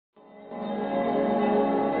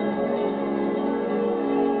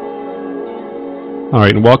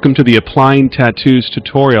Alright, and welcome to the Applying Tattoos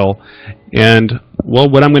tutorial. And, well,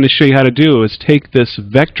 what I'm going to show you how to do is take this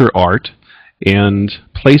vector art and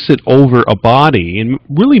place it over a body and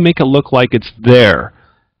really make it look like it's there.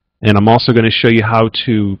 And I'm also going to show you how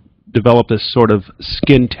to develop this sort of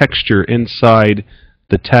skin texture inside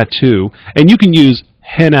the tattoo. And you can use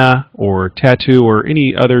henna or tattoo or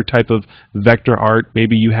any other type of vector art.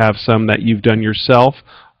 Maybe you have some that you've done yourself,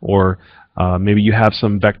 or maybe you have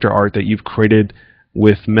some vector art that you've created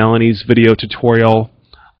with Melanie's video tutorial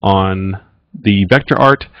on the vector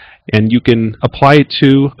art, and you can apply it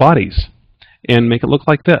to bodies and make it look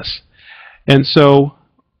like this. And so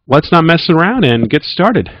let's not mess around and get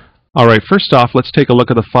started. Alright, first off, let's take a look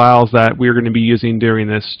at the files that we're going to be using during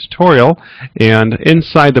this tutorial. And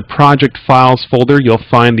inside the project files folder, you'll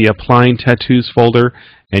find the Applying Tattoos folder,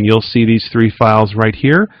 and you'll see these three files right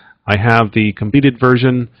here. I have the completed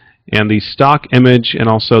version and the stock image and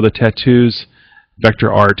also the tattoos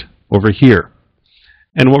vector art over here.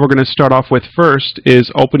 And what we're going to start off with first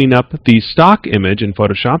is opening up the stock image in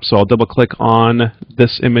Photoshop. So I'll double click on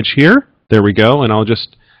this image here. There we go. And I'll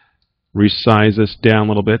just resize this down a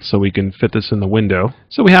little bit so we can fit this in the window.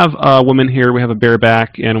 So we have a woman here, we have a bare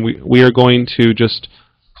back, and we are going to just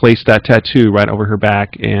place that tattoo right over her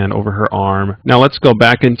back and over her arm. Now let's go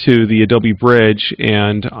back into the Adobe Bridge,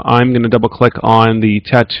 and I'm going to double click on the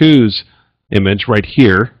tattoos image right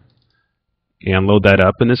here and load that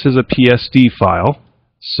up. And this is a PSD file,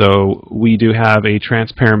 so we do have a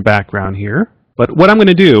transparent background here. But what I'm going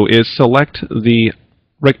to do is select the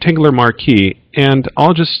rectangular marquee, and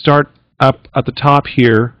I'll just start up at the top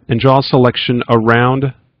here and draw a selection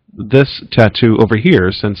around this tattoo over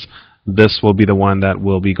here, since this will be the one that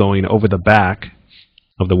will be going over the back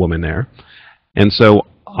of the woman there. And so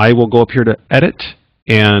I will go up here to Edit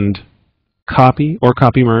and Copy or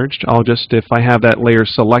Copy Merged. I'll just, if I have that layer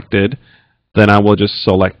selected, then I will just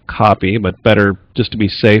select Copy, but better just to be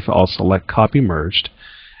safe, I'll select Copy Merged.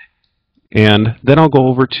 And then I'll go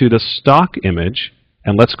over to the stock image,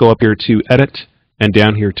 and let's go up here to Edit and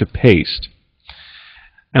down here to Paste.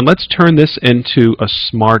 And let's turn this into a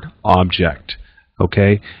smart object.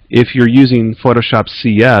 Okay? If you're using Photoshop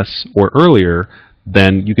CS or earlier,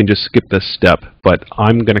 then you can just skip this step. But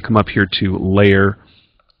I'm going to come up here to Layer,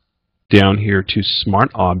 down here to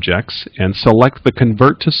Smart Objects, and select the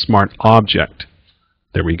Convert to Smart Object.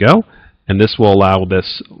 There we go. And this will allow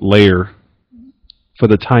this layer, for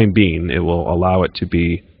the time being, it will allow it to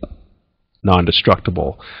be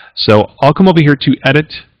non-destructible. So I'll come over here to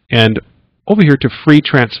Edit and over here to Free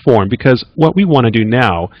Transform, because what we want to do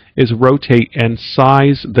now is rotate and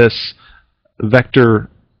size this vector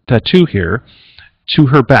tattoo here to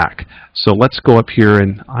her back. So let's go up here,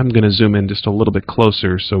 and I'm going to zoom in just a little bit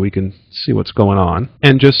closer so we can see what's going on.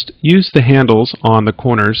 And just use the handles on the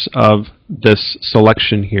corners of this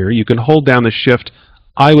selection here. You can hold down the Shift.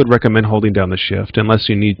 I would recommend holding down the Shift unless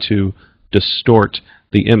you need to distort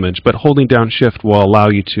the image, but holding down Shift will allow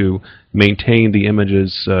you to maintain the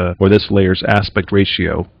image's or this layer's aspect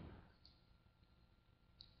ratio.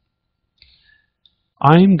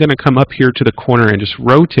 I'm going to come up here to the corner and just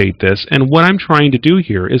rotate this, and what I'm trying to do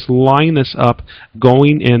here is line this up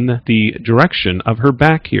going in the direction of her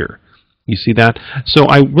back here. You see that? So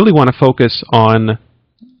I really want to focus on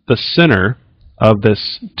the center of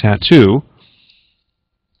this tattoo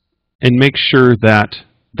and make sure that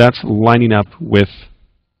that's lining up with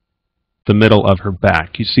the middle of her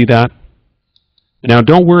back. You see that? Now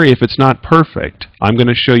don't worry if it's not perfect. I'm going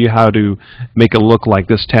to show you how to make it look like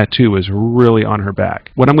this tattoo is really on her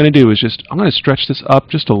back. What I'm going to do is I'm going to stretch this up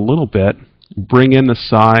just a little bit, bring in the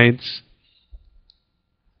sides,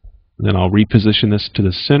 and then I'll reposition this to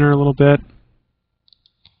the center a little bit.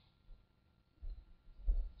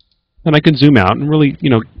 And I can zoom out and really,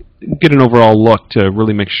 get an overall look to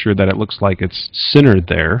really make sure that it looks like it's centered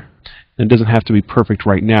there. It doesn't have to be perfect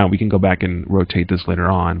right now. We can go back and rotate this later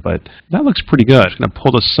on, but that looks pretty good. I'm going to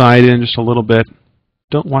pull the side in just a little bit.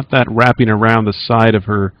 Don't want that wrapping around the side of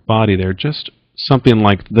her body there. Just something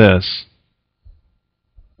like this.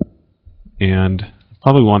 And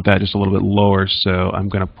probably want that just a little bit lower, so I'm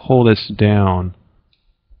going to pull this down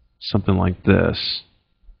something like this.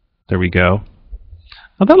 There we go.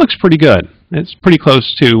 Now that looks pretty good. It's pretty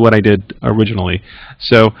close to what I did originally.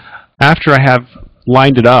 So after I have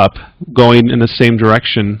lined it up going in the same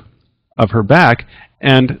direction of her back,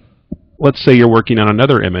 and let's say you're working on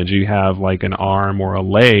another image, you have like an arm or a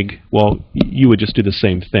leg, well, you would just do the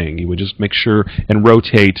same thing. You would just make sure and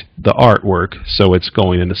rotate the artwork so it's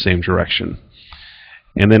going in the same direction.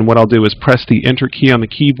 And then what I'll do is press the Enter key on the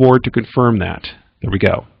keyboard to confirm that. There we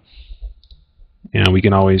go. And we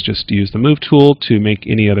can always just use the Move tool to make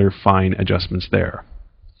any other fine adjustments there.